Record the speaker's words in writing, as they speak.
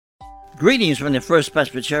Greetings from the First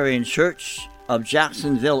Presbyterian Church of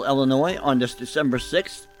Jacksonville, Illinois on this December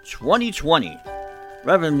 6th, 2020.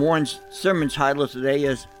 Reverend Warren's sermon title today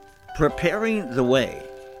is Preparing the Way.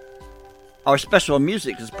 Our special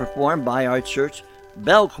music is performed by our church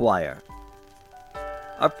bell choir.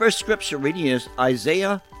 Our first scripture reading is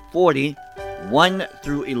Isaiah 40, 1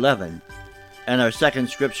 through 11. And our second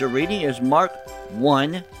scripture reading is Mark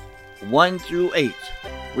 1, 1 through 8.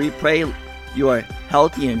 We pray you are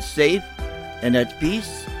healthy and safe and at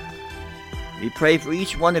peace. We pray for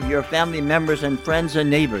each one of your family members and friends and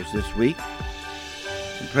neighbors this week.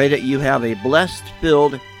 We pray that you have a blessed,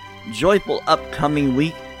 filled, joyful upcoming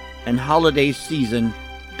week and holiday season.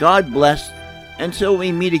 God bless until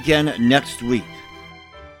we meet again next week.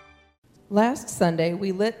 Last Sunday,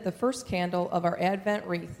 we lit the first candle of our Advent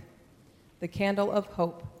wreath, the candle of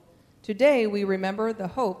hope. Today, we remember the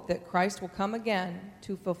hope that Christ will come again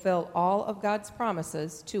to fulfill all of God's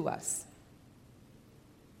promises to us.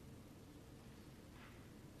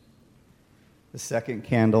 The second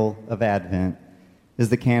candle of Advent is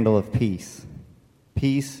the candle of peace.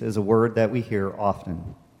 Peace is a word that we hear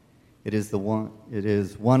often. It is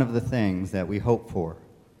one of the things that we hope for.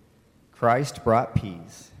 Christ brought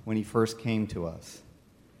peace when he first came to us,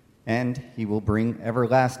 and he will bring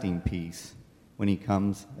everlasting peace when he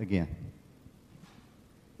comes again.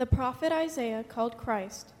 The prophet Isaiah called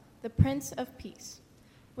Christ the Prince of Peace.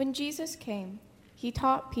 When Jesus came, he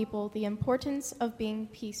taught people the importance of being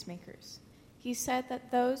peacemakers. He said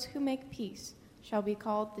that those who make peace shall be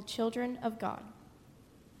called the children of God.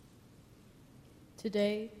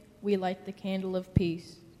 Today, we light the candle of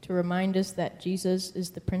peace to remind us that Jesus is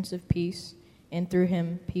the Prince of Peace, and through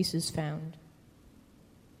him, peace is found.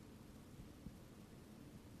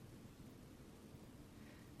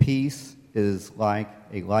 Peace is like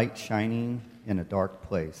a light shining in a dark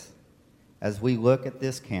place. As we look at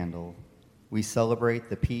this candle, we celebrate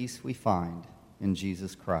the peace we find in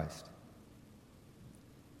Jesus Christ.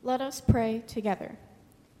 Let us pray together.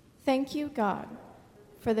 Thank you, God,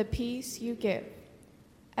 for the peace you give.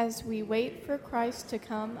 As we wait for Christ to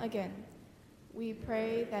come again, we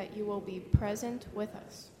pray that you will be present with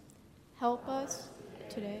us. Help us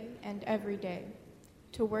today and every day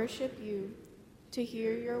to worship you, to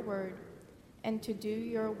hear your word, and to do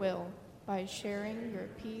your will by sharing your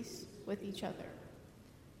peace with each other.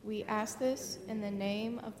 We ask this in the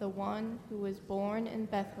name of the one who was born in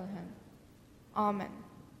Bethlehem. Amen.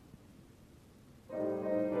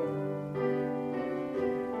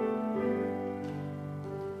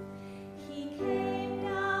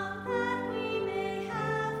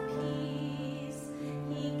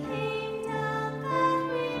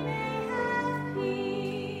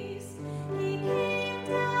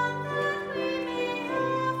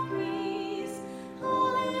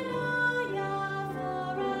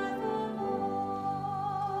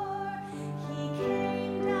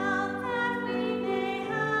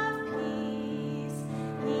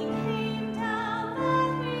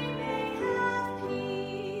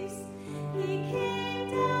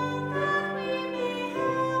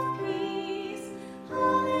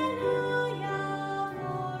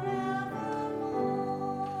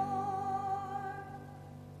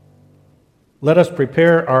 Let us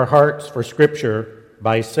prepare our hearts for Scripture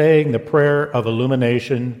by saying the prayer of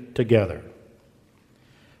illumination together.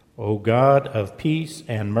 O God of peace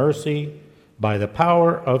and mercy, by the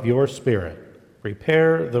power of your Spirit,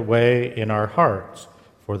 prepare the way in our hearts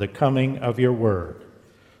for the coming of your word,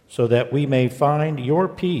 so that we may find your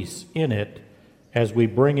peace in it as we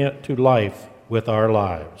bring it to life with our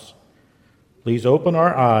lives. Please open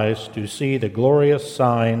our eyes to see the glorious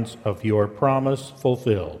signs of your promise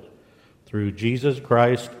fulfilled. Through Jesus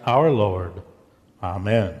Christ our Lord.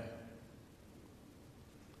 Amen.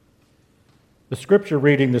 The scripture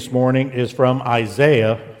reading this morning is from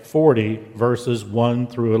Isaiah 40, verses 1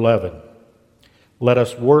 through 11. Let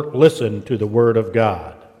us listen to the word of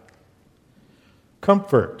God.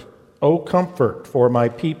 Comfort, O comfort for my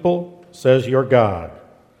people, says your God.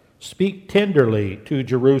 Speak tenderly to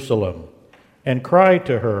Jerusalem and cry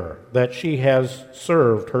to her that she has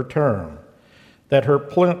served her term, that her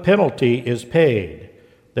penalty is paid,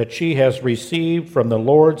 that she has received from the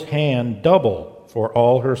Lord's hand double for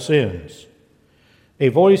all her sins. A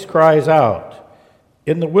voice cries out,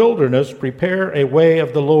 in the wilderness prepare a way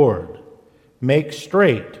of the Lord. Make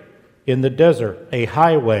straight in the desert a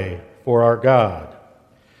highway for our God.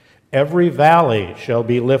 Every valley shall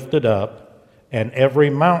be lifted up, and every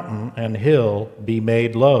mountain and hill be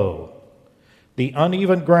made low. The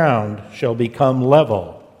uneven ground shall become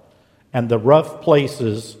level, and the rough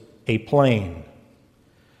places a plain.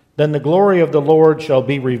 Then the glory of the Lord shall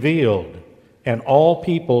be revealed, and all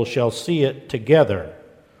people shall see it together,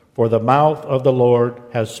 for the mouth of the Lord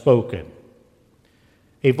has spoken.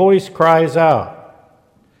 A voice cries out,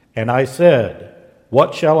 and I said,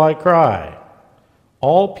 what shall I cry?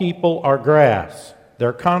 All people are grass.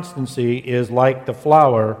 Their constancy is like the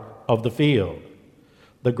flower of the field.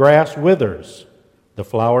 The grass withers, the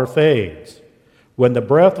flower fades, when the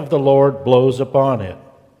breath of the Lord blows upon it.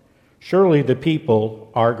 Surely the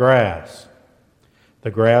people are grass.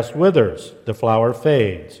 The grass withers, the flower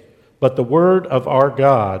fades, but the word of our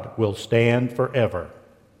God will stand forever.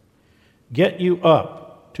 Get you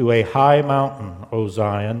up to a high mountain, O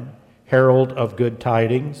Zion, herald of good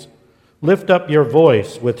tidings. Lift up your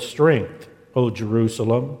voice with strength, O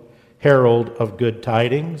Jerusalem, herald of good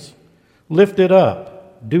tidings. Lift it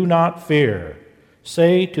up, do not fear.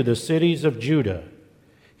 Say to the cities of Judah,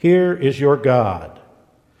 here is your God.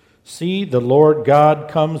 See, the Lord God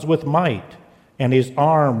comes with might, and his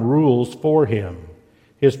arm rules for him,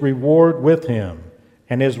 his reward with him,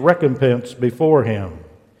 and his recompense before him.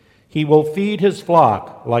 He will feed his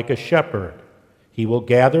flock like a shepherd. He will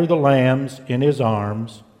gather the lambs in his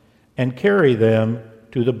arms and carry them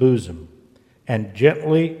to the bosom, and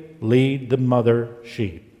gently lead the mother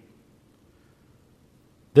sheep.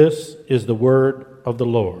 This is the word of the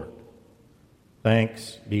Lord.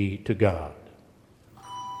 Thanks be to God.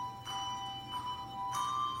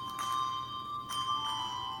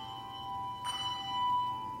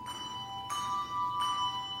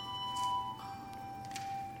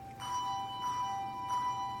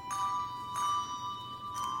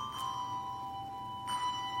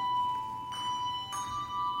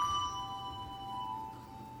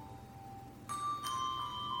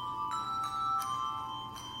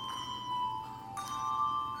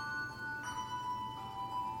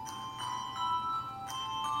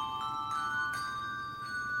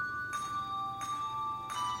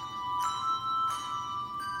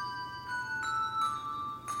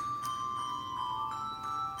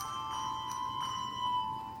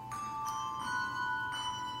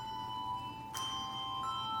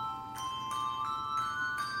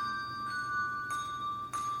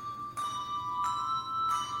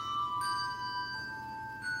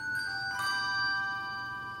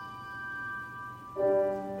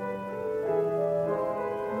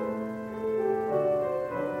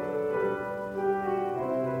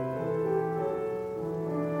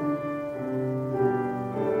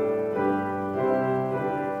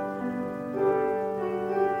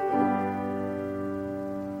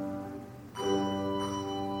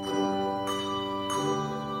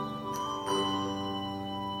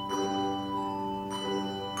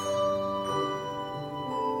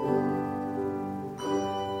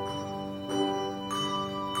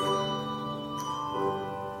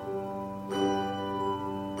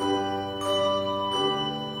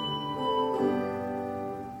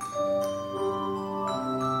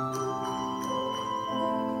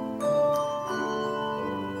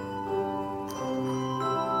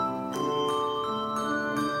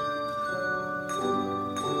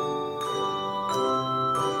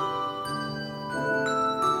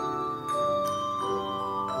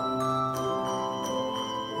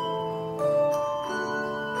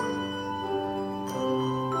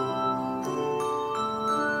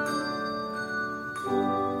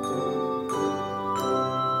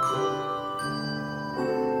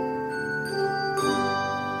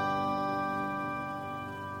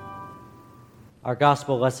 Our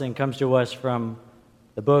gospel lesson comes to us from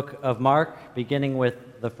the book of Mark, beginning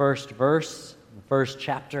with the first verse, the first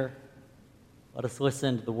chapter. Let us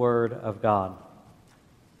listen to the word of God.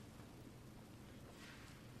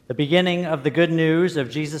 The beginning of the good news of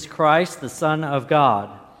Jesus Christ, the Son of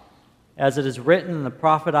God. As it is written in the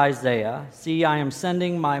prophet Isaiah, "See, I am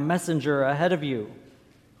sending my messenger ahead of you,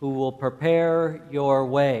 who will prepare your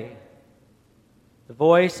way." The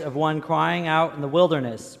voice of one crying out in the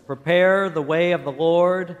wilderness, "Prepare the way of the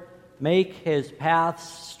Lord, make his paths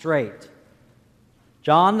straight."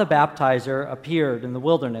 John the Baptizer appeared in the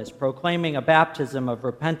wilderness, proclaiming a baptism of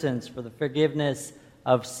repentance for the forgiveness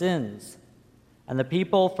of sins. And the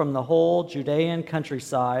people from the whole Judean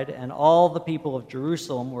countryside and all the people of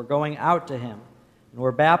Jerusalem were going out to him and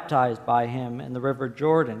were baptized by him in the river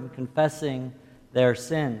Jordan, confessing their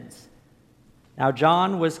sins. Now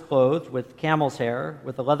John was clothed with camel's hair,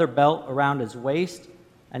 with a leather belt around his waist,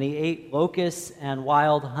 and he ate locusts and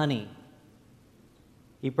wild honey.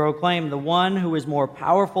 He proclaimed, "The one who is more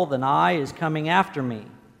powerful than I is coming after me.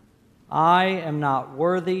 I am not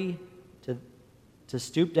worthy to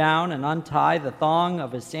stoop down and untie the thong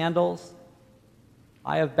of his sandals.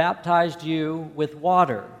 I have baptized you with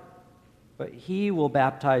water, but he will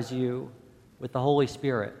baptize you with the Holy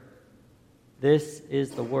Spirit." This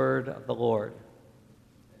is the word of the Lord.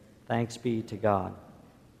 Thanks be to God.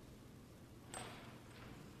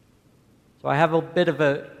 So I have a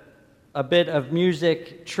bit of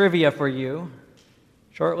music trivia for you.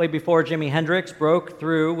 Shortly before Jimi Hendrix broke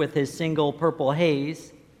through with his single Purple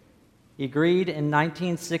Haze, he agreed in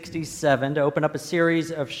 1967 to open up a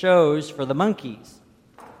series of shows for the Monkees,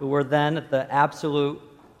 who were then at the absolute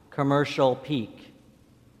commercial peak.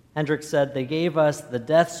 Hendrix said they gave us the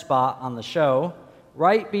death spot on the show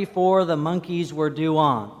right before the Monkees were due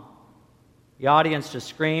on. The audience just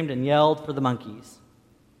screamed and yelled for the Monkees.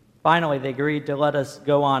 Finally, they agreed to let us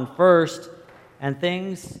go on first, and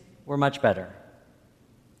things were much better.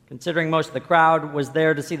 Considering most of the crowd was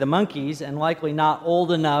there to see the Monkees and likely not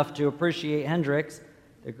old enough to appreciate Hendrix,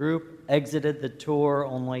 the group exited the tour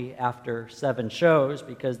only after 7 shows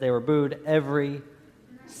because they were booed every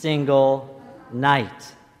single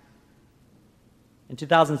night. In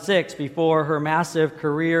 2006, before her massive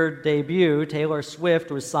career debut, Taylor Swift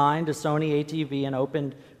was signed to Sony ATV and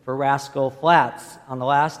opened for Rascal Flatts on the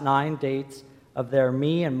last 9 dates of their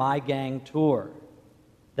Me and My Gang tour.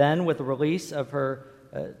 Then, with the release of her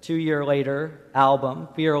 2-year later album,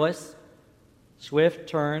 Fearless, Swift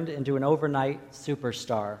turned into an overnight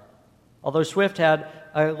superstar. Although Swift had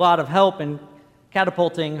a lot of help in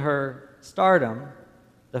catapulting her stardom,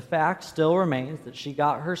 the fact still remains that she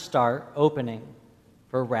got her start opening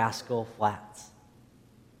for Rascal Flatts.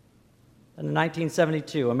 In the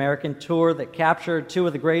 1972 American tour that captured 2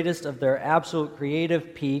 of the greatest of their absolute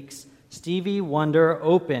creative peaks, Stevie Wonder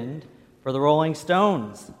opened for the Rolling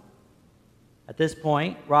Stones. At this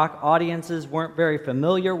point, rock audiences weren't very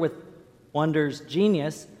familiar with Wonder's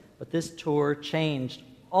genius, but this tour changed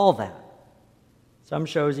all that. Some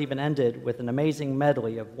shows even ended with an amazing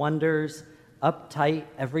medley of Wonder's Uptight,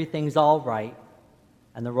 Everything's All Right,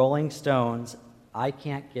 and the Rolling Stones' I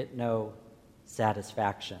Can't Get No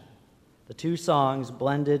Satisfaction. The 2 songs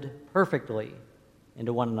blended perfectly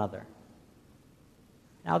into one another.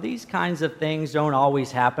 Now, these kinds of things don't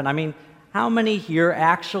always happen. I mean, how many here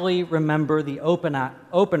actually remember the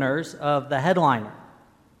openers of the headliner?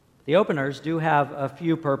 The openers do have a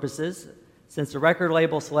few purposes. Since the record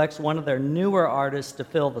label selects one of their newer artists to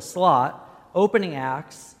fill the slot, opening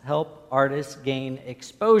acts help artists gain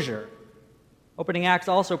exposure. Opening acts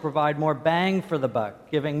also provide more bang for the buck,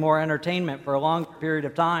 giving more entertainment for a long period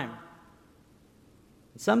of time.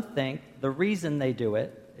 Some think the reason they do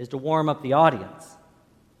it is to warm up the audience,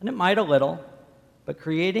 and it might a little, but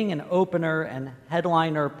creating an opener and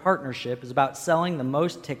headliner partnership is about selling the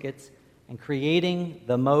most tickets and creating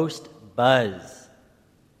the most buzz.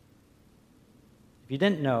 If you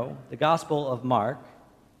didn't know, the Gospel of Mark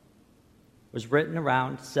was written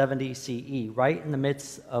around 70 CE, right in the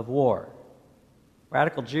midst of war.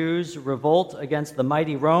 Radical Jews revolt against the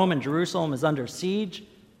mighty Rome, and Jerusalem is under siege.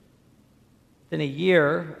 Within a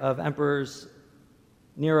year of Emperor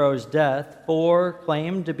Nero's death, 4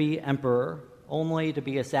 claimed to be emperor, only to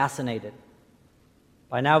be assassinated.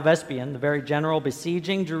 By now, Vespasian, the very general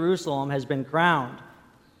besieging Jerusalem, has been crowned.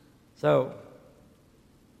 So,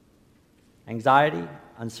 anxiety,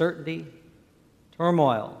 uncertainty,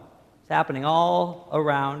 turmoil is happening all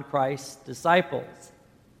around Christ's disciples.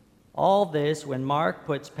 All this when Mark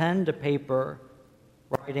puts pen to paper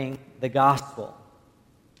writing the gospel.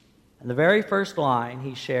 And the very first line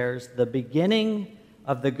he shares, the beginning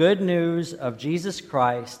of the good news of Jesus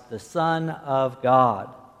Christ, the Son of God.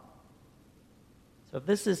 So if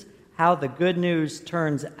this is how the good news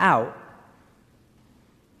turns out,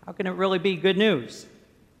 how can it really be good news?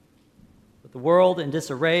 With the world in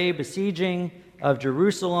disarray, besieging of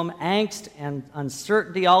Jerusalem, angst and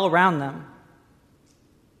uncertainty all around them.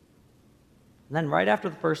 And then right after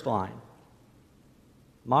the first line,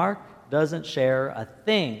 Mark doesn't share a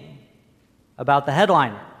thing about the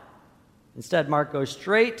headliner. Instead, Mark goes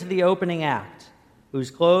straight to the opening act, who's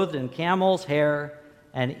clothed in camel's hair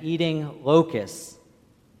and eating locusts,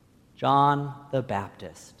 John the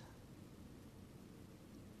Baptist.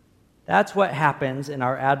 That's what happens in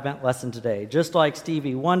our Advent lesson today. Just like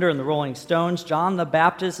Stevie Wonder and the Rolling Stones, John the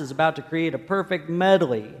Baptist is about to create a perfect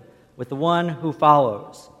medley with the one who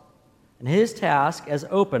follows. And his task as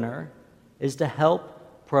opener is to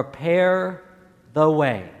help prepare the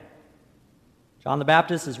way. John the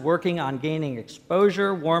Baptist is working on gaining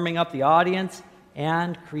exposure, warming up the audience,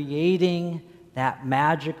 and creating that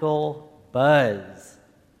magical buzz.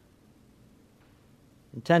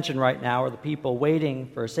 In tension right now are the people waiting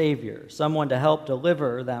for a Savior, someone to help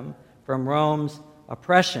deliver them from Rome's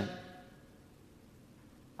oppression.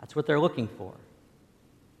 That's what they're looking for.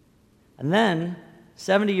 And then,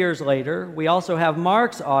 70 years later, we also have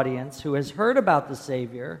Mark's audience who has heard about the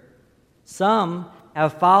Savior, Some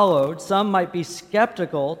have followed. Some might be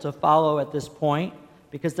skeptical to follow at this point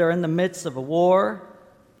because they're in the midst of a war,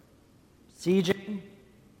 sieging,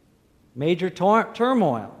 major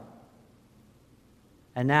turmoil.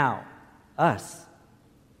 And now, us,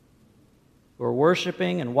 who are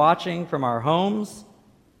worshiping and watching from our homes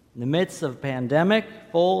in the midst of a pandemic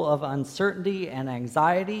full of uncertainty and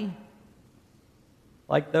anxiety,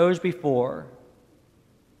 like those before,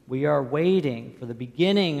 we are waiting for the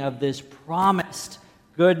beginning of this promised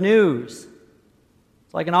good news.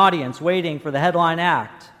 It's like an audience waiting for the headline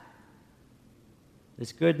act.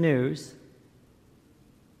 This good news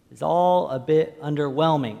is all a bit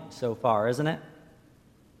underwhelming so far, isn't it?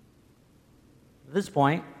 At this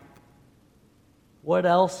point, what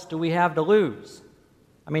else do we have to lose?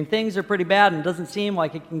 I mean, things are pretty bad and it doesn't seem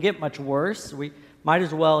like it can get much worse. We might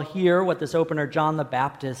as well hear what this opener, John the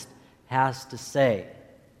Baptist, has to say.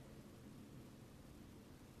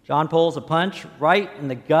 John pulls a punch right in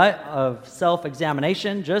the gut of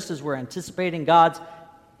self-examination, just as we're anticipating God's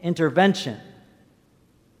intervention.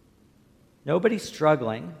 Nobody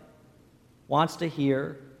struggling wants to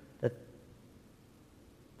hear that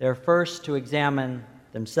they're first to examine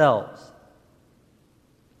themselves.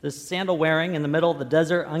 This sandal-wearing, in the middle of the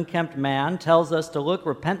desert, unkempt man tells us to look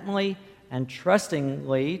repentantly and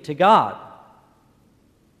trustingly to God.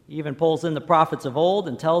 He even pulls in the prophets of old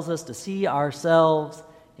and tells us to see ourselves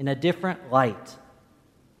in a different light.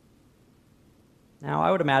 Now, I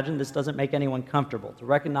would imagine this doesn't make anyone comfortable to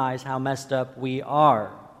recognize how messed up we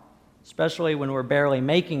are, especially when we're barely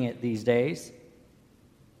making it these days.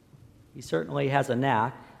 He certainly has a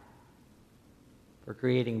knack for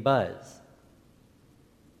creating buzz.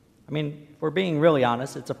 I mean, if we're being really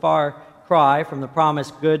honest, it's a far cry from the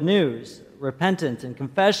promised good news. Repentance and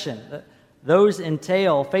confession, those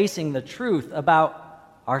entail facing the truth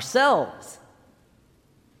about ourselves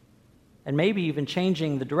and maybe even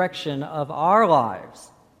changing the direction of our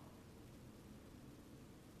lives.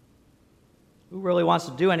 Who really wants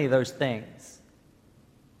to do any of those things?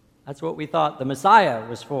 That's what we thought the Messiah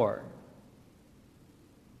was for.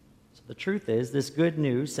 So the truth is, this good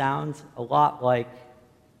news sounds a lot like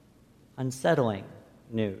unsettling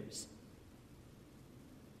news.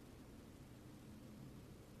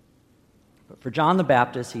 But for John the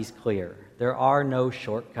Baptist, he's clear. There are no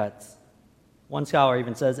shortcuts. One scholar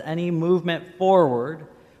even says any movement forward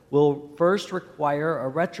will first require a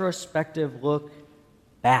retrospective look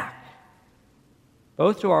back,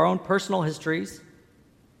 both to our own personal histories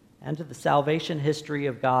and to the salvation history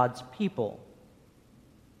of God's people.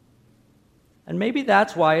 And maybe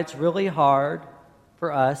that's why it's really hard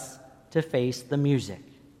for us to face the music.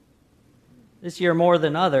 This year, more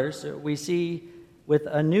than others, we see with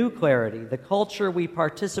a new clarity the culture we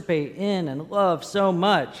participate in and love so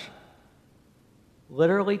much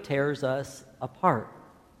literally tears us apart.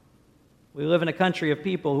 We live in a country of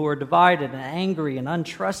people who are divided and angry and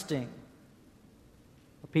untrusting,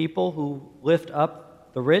 a people who lift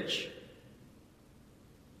up the rich,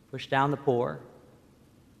 push down the poor,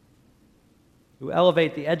 who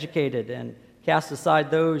elevate the educated and cast aside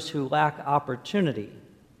those who lack opportunity,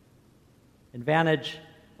 advantage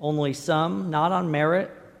only some, not on merit,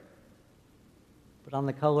 but on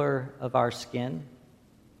the color of our skin.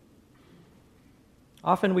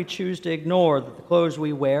 Often we choose to ignore that the clothes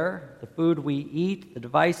we wear, the food we eat, the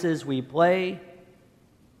devices we play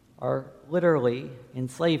are literally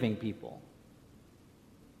enslaving people.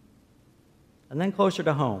 And then closer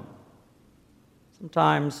to home,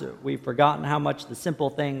 sometimes we've forgotten how much the simple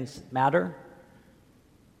things matter.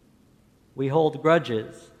 We hold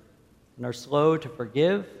grudges and are slow to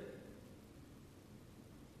forgive.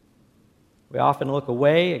 We often look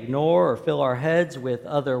away, ignore, or fill our heads with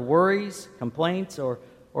other worries, complaints, or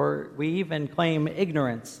we even claim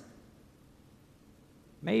ignorance.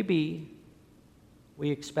 Maybe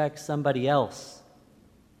we expect somebody else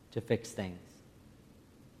to fix things.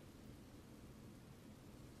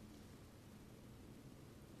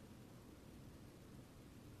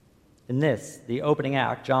 In this, the opening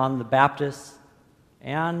act, John the Baptist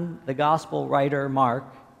and the gospel writer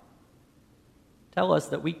Mark tell us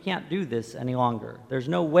that we can't do this any longer. There's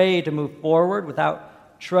no way to move forward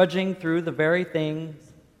without trudging through the very things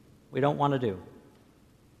we don't want to do.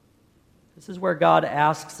 This is where God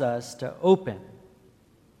asks us to open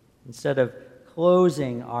instead of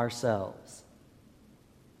closing ourselves,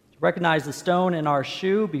 to recognize the stone in our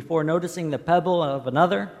shoe before noticing the pebble of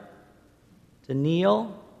another, to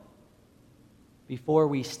kneel before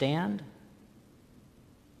we stand.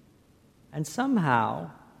 And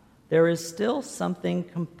somehow, there is still something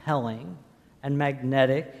compelling and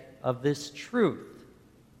magnetic of this truth.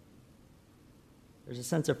 There's a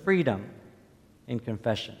sense of freedom in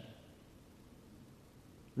confession.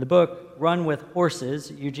 In the book Run with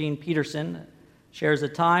Horses, Eugene Peterson shares a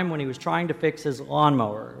time when he was trying to fix his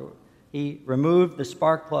lawnmower. He removed the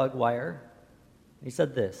spark plug wire. He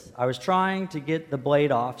said this: "I was trying to get the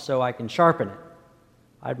blade off so I can sharpen it.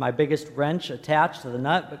 I had my biggest wrench attached to the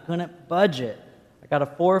nut but couldn't budge it. I got a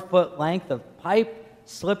 4-foot length of pipe,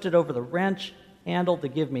 slipped it over the wrench handle to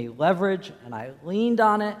give me leverage, and I leaned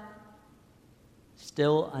on it.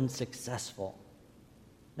 Still unsuccessful.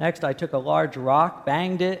 Next, I took a large rock,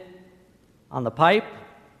 banged it on the pipe.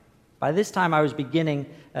 By this time, I was beginning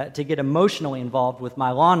to get emotionally involved with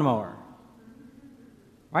my lawnmower.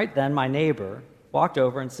 Right then, my neighbor walked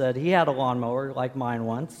over and said he had a lawnmower like mine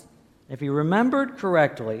once. If he remembered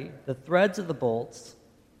correctly, the threads of the bolts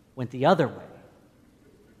went the other way.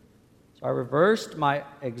 So I reversed my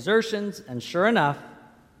exertions, and sure enough,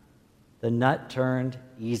 the nut turned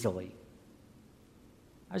easily.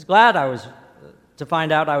 I was glad to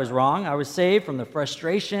find out I was wrong. I was saved from the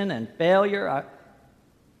frustration and failure.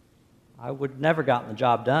 I would never gotten the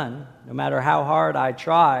job done, no matter how hard I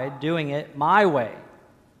tried doing it my way.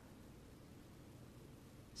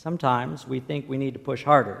 Sometimes we think we need to push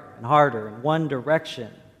harder and harder in one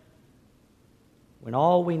direction, when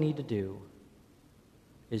all we need to do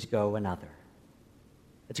is go another.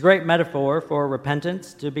 It's a great metaphor for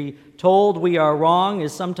repentance. To be told we are wrong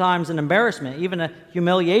is sometimes an embarrassment, even a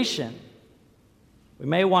humiliation. We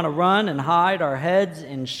may want to run and hide our heads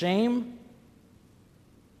in shame,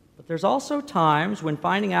 but there's also times when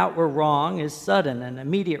finding out we're wrong is sudden and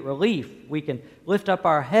immediate relief. We can lift up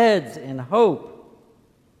our heads in hope.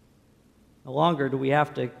 No longer do we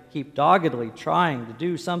have to keep doggedly trying to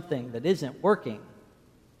do something that isn't working.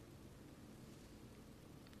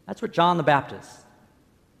 That's what John the Baptist,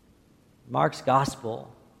 Mark's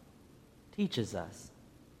gospel, teaches us.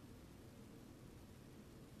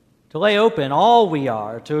 To lay open all we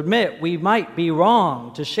are, to admit we might be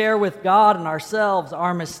wrong, to share with God and ourselves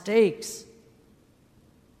our mistakes,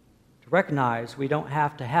 to recognize we don't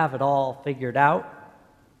have to have it all figured out,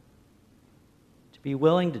 to be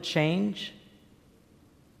willing to change,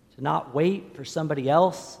 to not wait for somebody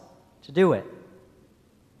else to do it.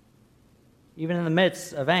 Even in the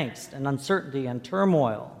midst of angst and uncertainty and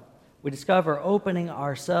turmoil, we discover opening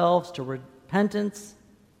ourselves to repentance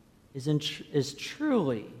is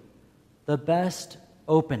truly the best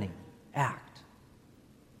opening act.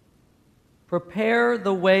 Prepare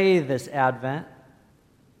the way this Advent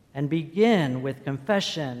and begin with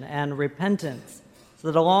confession and repentance,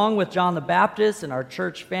 so that along with John the Baptist and our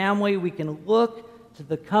church family, we can look to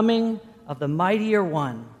the coming of the mightier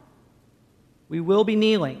one. We will be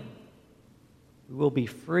kneeling. We will be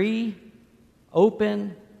free,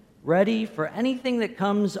 open, ready for anything that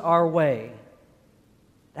comes our way.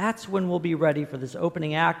 That's when we'll be ready for this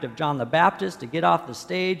opening act of John the Baptist to get off the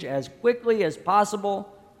stage as quickly as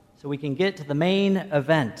possible so we can get to the main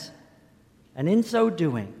event. And in so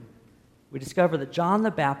doing, we discover that John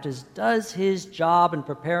the Baptist does his job in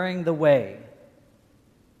preparing the way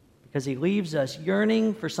because he leaves us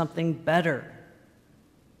yearning for something better,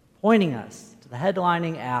 pointing us to the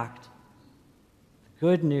headlining act, the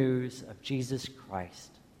good news of Jesus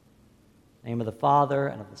Christ. In the name of the Father,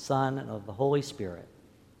 and of the Son, and of the Holy Spirit.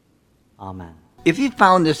 Amen. If you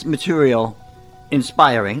found this material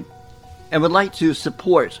inspiring and would like to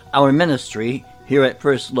support our ministry here at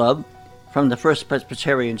First Love from the First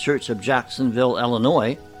Presbyterian Church of Jacksonville,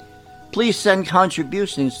 Illinois, please send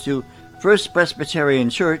contributions to First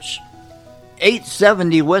Presbyterian Church,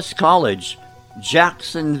 870 West College,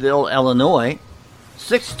 Jacksonville, Illinois,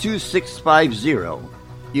 62650.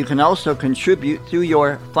 You can also contribute through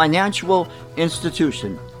your financial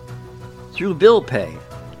institution, through bill pay.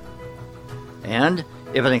 And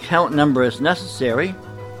if an account number is necessary,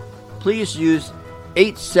 please use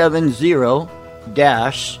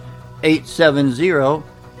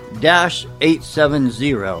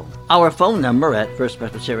 870-870-870. Our phone number at First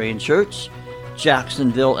Presbyterian Church,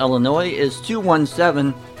 Jacksonville, Illinois is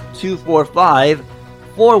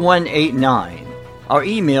 217-245-4189. Our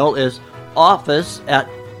email is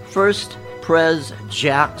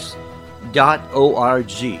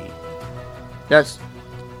office@firstpresjax.org. That's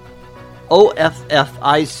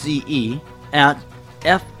OFFICE at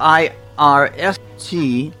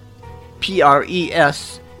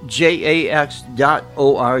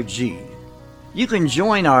FIRSTPRESJAX.org. You can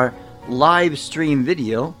join our live stream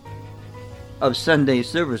video of Sunday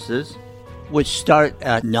services, which start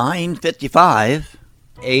at 9:55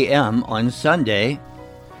 a.m. on Sunday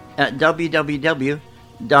at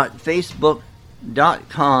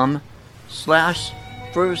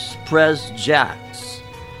www.facebook.com/FirstPresJax.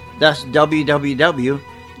 That's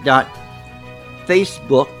www.facebook.com/FirstPresJax.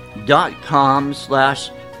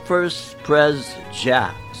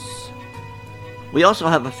 facebook.com/FirstPresJax. We also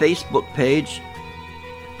have a Facebook page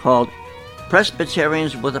called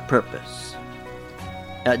Presbyterians with a Purpose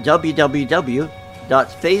at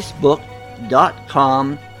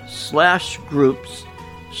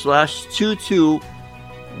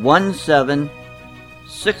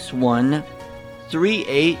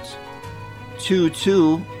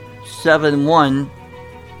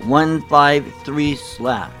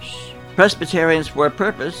Presbyterians for a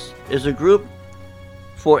Purpose is a group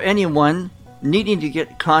for anyone needing to get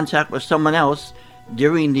in contact with someone else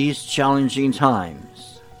during these challenging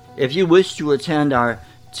times. If you wish to attend our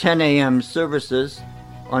 10 a.m. services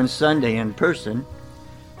on Sunday in person,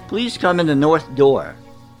 please come in the north door.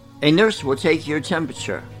 A nurse will take your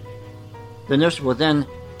temperature. The nurse will then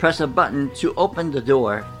press a button to open the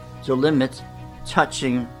door to limit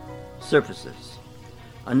touching surfaces.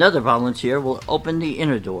 Another volunteer will open the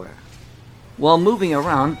inner door. While moving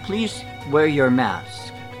around, please wear your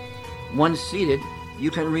mask. Once seated,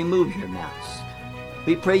 you can remove your mask.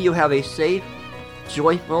 We pray you have a safe,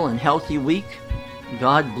 joyful, and healthy week.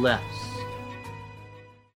 God bless.